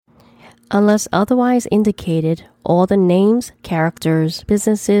Unless otherwise indicated, all the names, characters,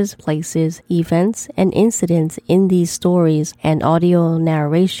 businesses, places, events, and incidents in these stories and audio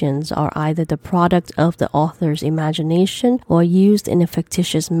narrations are either the product of the author's imagination or used in a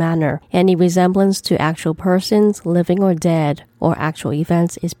fictitious manner. Any resemblance to actual persons, living or dead, or actual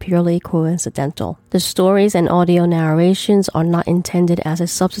events is purely coincidental. The stories and audio narrations are not intended as a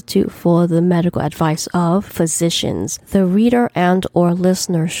substitute for the medical advice of physicians. The reader and or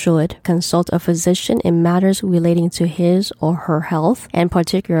listener should consult a physician in matters relating to his or her health, and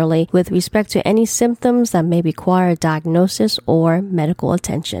particularly with respect to any symptoms that may require diagnosis or medical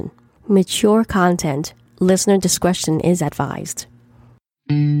attention. Mature content. Listener discretion is advised.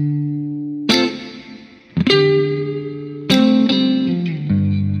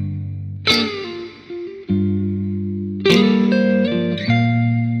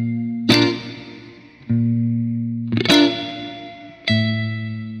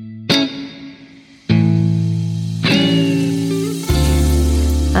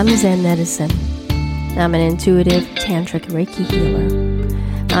 I'm Zen Edison. I'm an intuitive tantric Reiki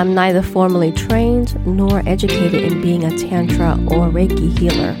healer. I'm neither formally trained nor educated in being a Tantra or Reiki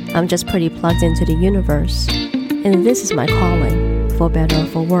healer. I'm just pretty plugged into the universe. And this is my calling, for better or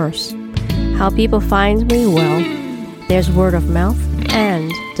for worse. How people find me? Well, there's word of mouth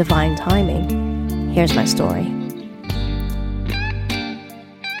and divine timing. Here's my story.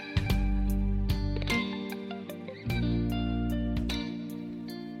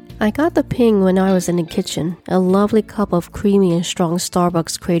 I got the ping when I was in the kitchen, a lovely cup of creamy and strong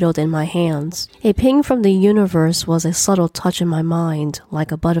Starbucks cradled in my hands. A ping from the universe was a subtle touch in my mind,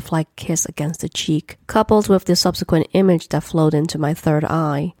 like a butterfly kiss against the cheek. Coupled with the subsequent image that flowed into my third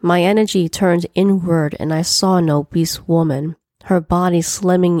eye, my energy turned inward and I saw an obese woman, her body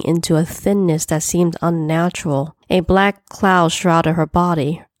slimming into a thinness that seemed unnatural. A black cloud shrouded her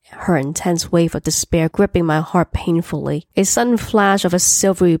body, her intense wave of despair gripping my heart painfully. A sudden flash of a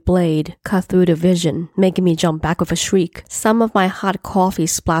silvery blade cut through the vision, making me jump back with a shriek. Some of my hot coffee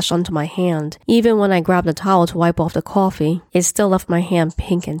splashed onto my hand. Even when I grabbed a towel to wipe off the coffee, it still left my hand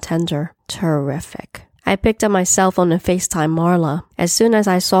pink and tender. Terrific. I picked up my cell phone and FaceTimed Marla. As soon as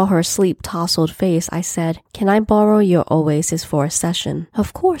I saw her sleep-tousled face, I said, "Can I borrow your Oasis for a session?"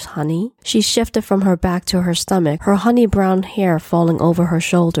 "Of course, honey." She shifted from her back to her stomach, her honey-brown hair falling over her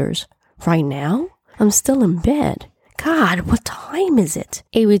shoulders. "Right now? I'm still in bed." "God, what time is it?"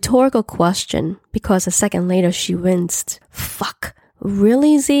 A rhetorical question, because a second later she winced. "Fuck.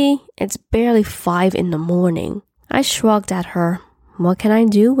 Really, Z? It's barely 5 in the morning." I shrugged at her. What can I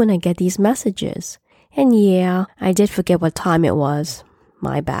do when I get these messages? And yeah, I did forget what time it was.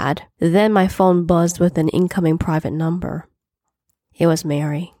 My bad. Then my phone buzzed with an incoming private number. It was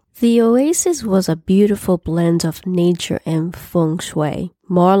Mary. The Oasis was a beautiful blend of nature and feng shui.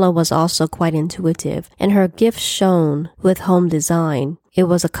 Marla was also quite intuitive, and her gift shone with home design. It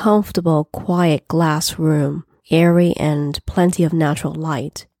was a comfortable, quiet glass room, airy and plenty of natural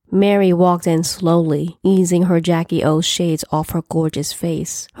light. Mary walked in slowly, easing her Jackie O shades off her gorgeous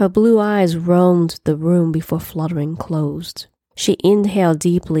face. Her blue eyes roamed the room before fluttering closed. She inhaled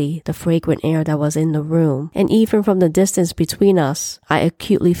deeply the fragrant air that was in the room, and even from the distance between us, I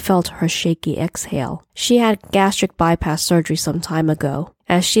acutely felt her shaky exhale. She had gastric bypass surgery some time ago.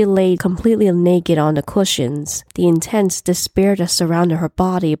 As she lay completely naked on the cushions, the intense despair that surrounded her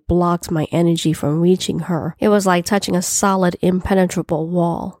body blocked my energy from reaching her. It was like touching a solid, impenetrable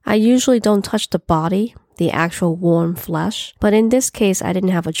wall. I usually don't touch the body, the actual warm flesh, but in this case I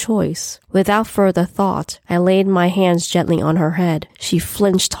didn't have a choice. Without further thought, I laid my hands gently on her head. She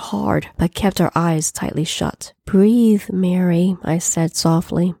flinched hard, but kept her eyes tightly shut. "Breathe, Mary," I said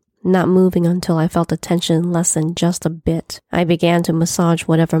softly, not moving until I felt the tension lessen just a bit. I began to massage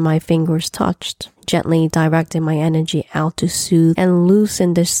whatever my fingers touched, gently directing my energy out to soothe and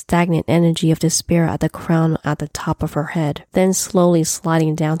loosen the stagnant energy of despair at the crown at the top of her head, then slowly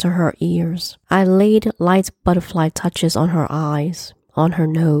sliding down to her ears. I laid light butterfly touches on her eyes, on her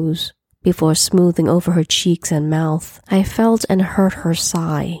nose, before smoothing over her cheeks and mouth. I felt and heard her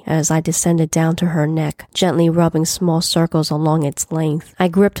sigh as I descended down to her neck, gently rubbing small circles along its length. I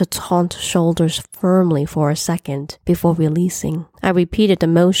gripped her taut shoulders firmly for a second before releasing. I repeated the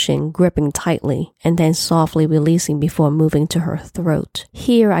motion, gripping tightly, and then softly releasing before moving to her throat.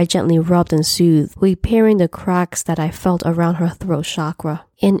 Here I gently rubbed and soothed, repairing the cracks that I felt around her throat chakra.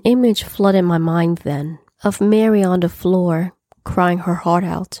 An image flooded my mind then, of Mary on the floor, crying her heart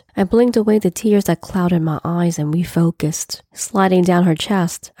out. I blinked away the tears that clouded my eyes and refocused. Sliding down her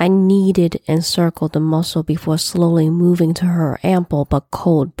chest, I kneaded and circled the muscle before slowly moving to her ample but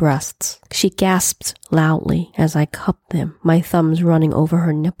cold breasts. She gasped loudly as I cupped them, my thumbs running over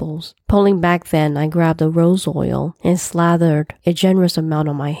her nipples. Pulling back then, I grabbed the rose oil and slathered a generous amount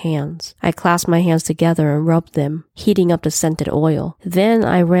on my hands. I clasped my hands together and rubbed them, heating up the scented oil. Then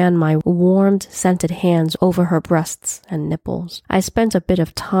I ran my warmed, scented hands over her breasts and nipples. I spent a bit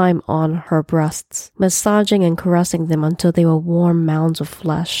of time on her breasts, massaging and caressing them until they were warm mounds of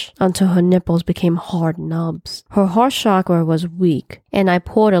flesh, until her nipples became hard nubs. Her heart chakra was weak, and I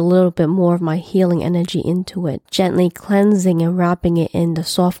poured a little bit more of my healing energy into it, gently cleansing and wrapping it in the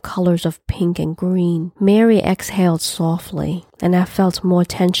soft colors of pink and green. Mary exhaled softly, and I felt more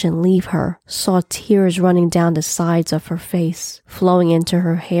tension leave her, saw tears running down the sides of her face, flowing into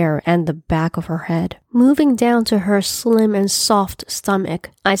her hair and the back of her head. Moving down to her slim and soft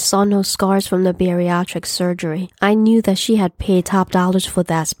stomach, I saw no scars from the bariatric surgery. I knew that she had paid top dollars for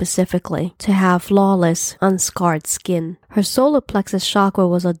that specifically, to have flawless, unscarred skin. Her solar plexus chakra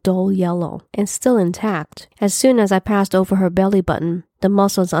was a dull yellow and still intact. As soon as I passed over her belly button, the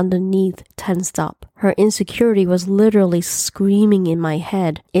muscles underneath tensed up. Her insecurity was literally screaming in my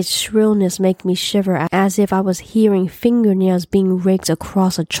head. Its shrillness made me shiver as if I was hearing fingernails being raked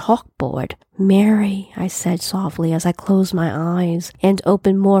across a chalkboard. "Mary," I said softly as I closed my eyes and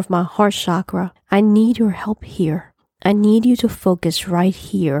opened more of my heart chakra, "I need your help here. I need you to focus right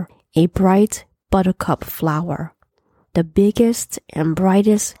here, a bright buttercup flower. The biggest and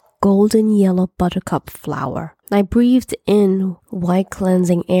brightest golden yellow buttercup flower." I breathed in white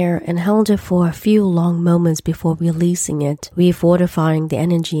cleansing air and held it for a few long moments before releasing it, refortifying the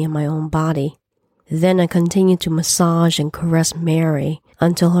energy in my own body. Then I continued to massage and caress Mary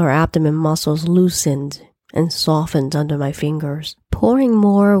until her abdomen muscles loosened and softened under my fingers. Pouring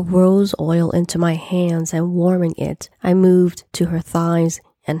more rose oil into my hands and warming it, I moved to her thighs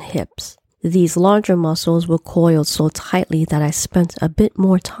and hips. These larger muscles were coiled so tightly that I spent a bit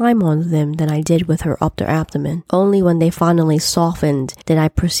more time on them than I did with her upper abdomen. Only when they finally softened did I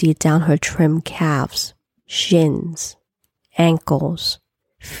proceed down her trim calves, shins, ankles,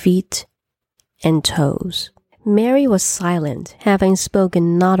 feet, and toes. Mary was silent, having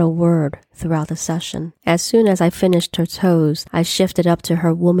spoken not a word throughout the session. As soon as I finished her toes, I shifted up to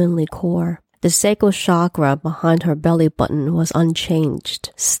her womanly core. The sacral chakra behind her belly button was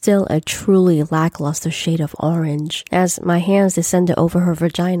unchanged, still a truly lackluster shade of orange. As my hands descended over her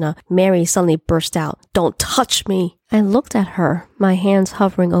vagina, Mary suddenly burst out, "Don't touch me!" I looked at her, my hands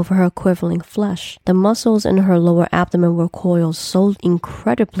hovering over her quivering flesh. The muscles in her lower abdomen were coiled so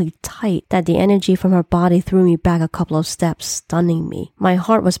incredibly tight that the energy from her body threw me back a couple of steps, stunning me. My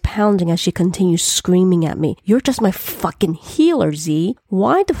heart was pounding as she continued screaming at me, "You're just my fucking healer, Z.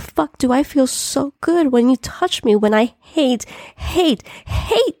 Why the fuck do I feel so good when you touch me when I hate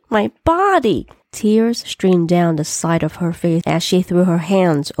my body?" Tears streamed down the side of her face as she threw her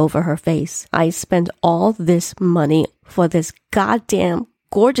hands over her face. "I spent all this money for this goddamn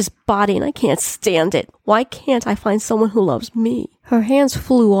gorgeous body and I can't stand it. Why can't I find someone who loves me?" Her hands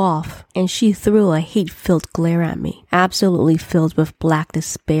flew off and she threw a hate-filled glare at me, absolutely filled with black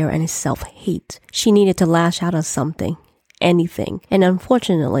despair and self-hate. She needed to lash out at something, anything, and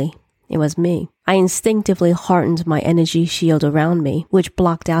unfortunately, it was me. I instinctively hardened my energy shield around me, which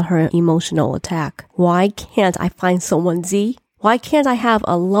blocked out her emotional attack. "Why can't I find someone, Z? Why can't I have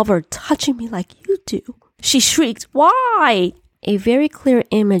a lover touching me like you do?" She shrieked, "Why?" A very clear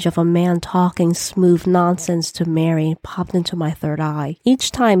image of a man talking smooth nonsense to Mary popped into my third eye.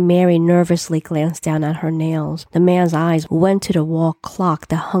 Each time Mary nervously glanced down at her nails, the man's eyes went to the wall clock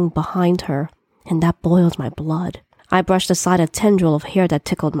that hung behind her, and that boiled my blood. I brushed aside a tendril of hair that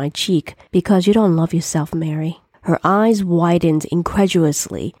tickled my cheek. "Because you don't love yourself, Mary." Her eyes widened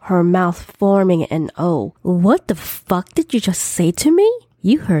incredulously, her mouth forming an O. "What the fuck did you just say to me?"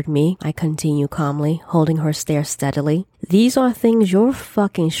 "You heard me," I continued calmly, holding her stare steadily. "These are things your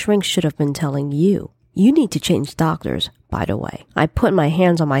fucking shrink should have been telling you. You need to change doctors, by the way." I put my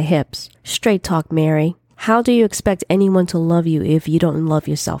hands on my hips. "Straight talk, Mary. How do you expect anyone to love you if you don't love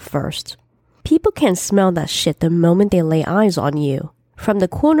yourself first? People can smell that shit the moment they lay eyes on you." From the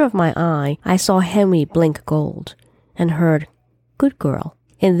corner of my eye, I saw Henry blink gold and heard, "Good girl."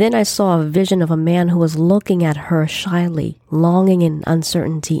 And then I saw a vision of a man who was looking at her shyly, longing and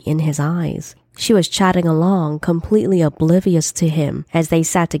uncertainty in his eyes. She was chatting along, completely oblivious to him, as they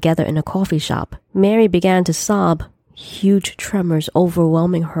sat together in a coffee shop. Mary began to sob, huge tremors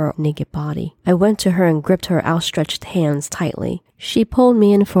overwhelming her naked body. I went to her and gripped her outstretched hands tightly. She pulled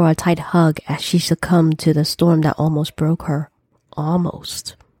me in for a tight hug as she succumbed to the storm that almost broke her.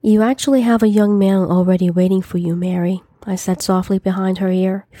 almost. You actually have a young man already waiting for you, Mary, I said softly behind her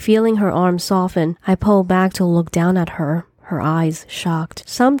ear. Feeling her arm soften, I pulled back to look down at her, her eyes shocked.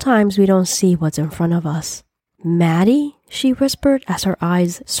 Sometimes we don't see what's in front of us. Maddie? She whispered as her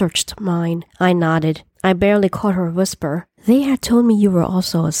eyes searched mine. I nodded. I barely caught her whisper. They had told me you were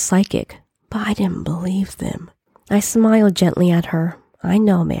also a psychic, but I didn't believe them. I smiled gently at her. I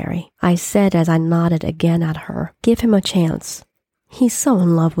know, Mary, I said as I nodded again at her. Give him a chance. He's so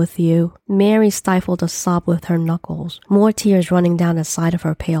in love with you. Mary stifled a sob with her knuckles, more tears running down the side of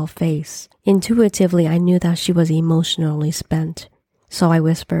her pale face. Intuitively, I knew that she was emotionally spent. So I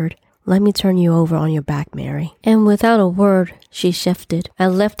whispered, let me turn you over on your back, Mary. And without a word, she shifted. I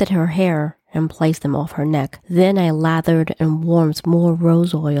lifted her hair and placed them off her neck. Then I lathered and warmed more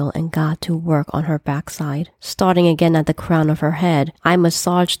rose oil and got to work on her backside. Starting again at the crown of her head, I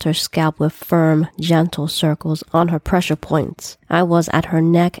massaged her scalp with firm, gentle circles on her pressure points. I was at her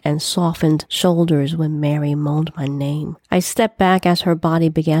neck and softened shoulders when Mary moaned my name. I stepped back as her body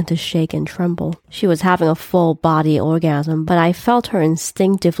began to shake and tremble. She was having a full body orgasm, but I felt her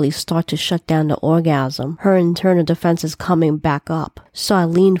instinctively start to shut down the orgasm, her internal defenses coming back up. So I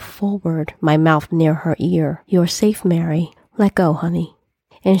leaned forward, my mouth near her ear. You're safe, Mary. Let go, honey.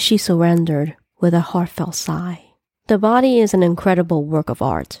 And she surrendered with a heartfelt sigh. The body is an incredible work of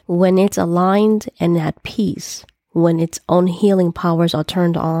art. When it's aligned and at peace, when its own healing powers are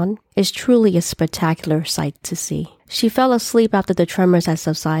turned on, it's truly a spectacular sight to see. She fell asleep after the tremors had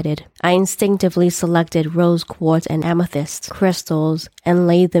subsided. I instinctively selected rose quartz and amethyst crystals and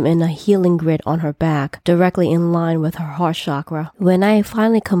laid them in a healing grid on her back, directly in line with her heart chakra. When I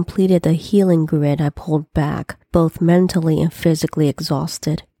finally completed the healing grid, I pulled back, both mentally and physically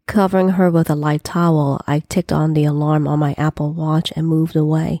exhausted. Covering her with a light towel, I ticked on the alarm on my Apple Watch and moved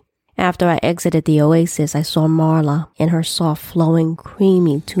away. After I exited the oasis, I saw Marla in her soft, flowing,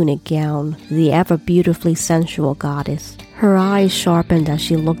 creamy tunic gown, the ever beautifully sensual goddess. Her eyes sharpened as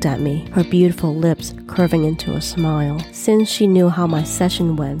she looked at me, her beautiful lips curving into a smile. Since she knew how my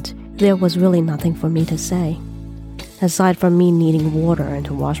session went, there was really nothing for me to say, aside from me needing water and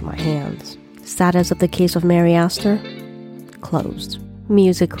to wash my hands. Status of the case of Mary Astor? Closed.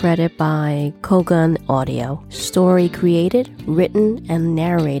 Music credit by Kogan Audio. Story created, written, and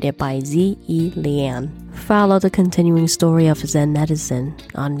narrated by Z.E. Lian. Follow the continuing story of Zen Netizen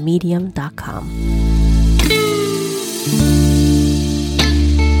on Medium.com.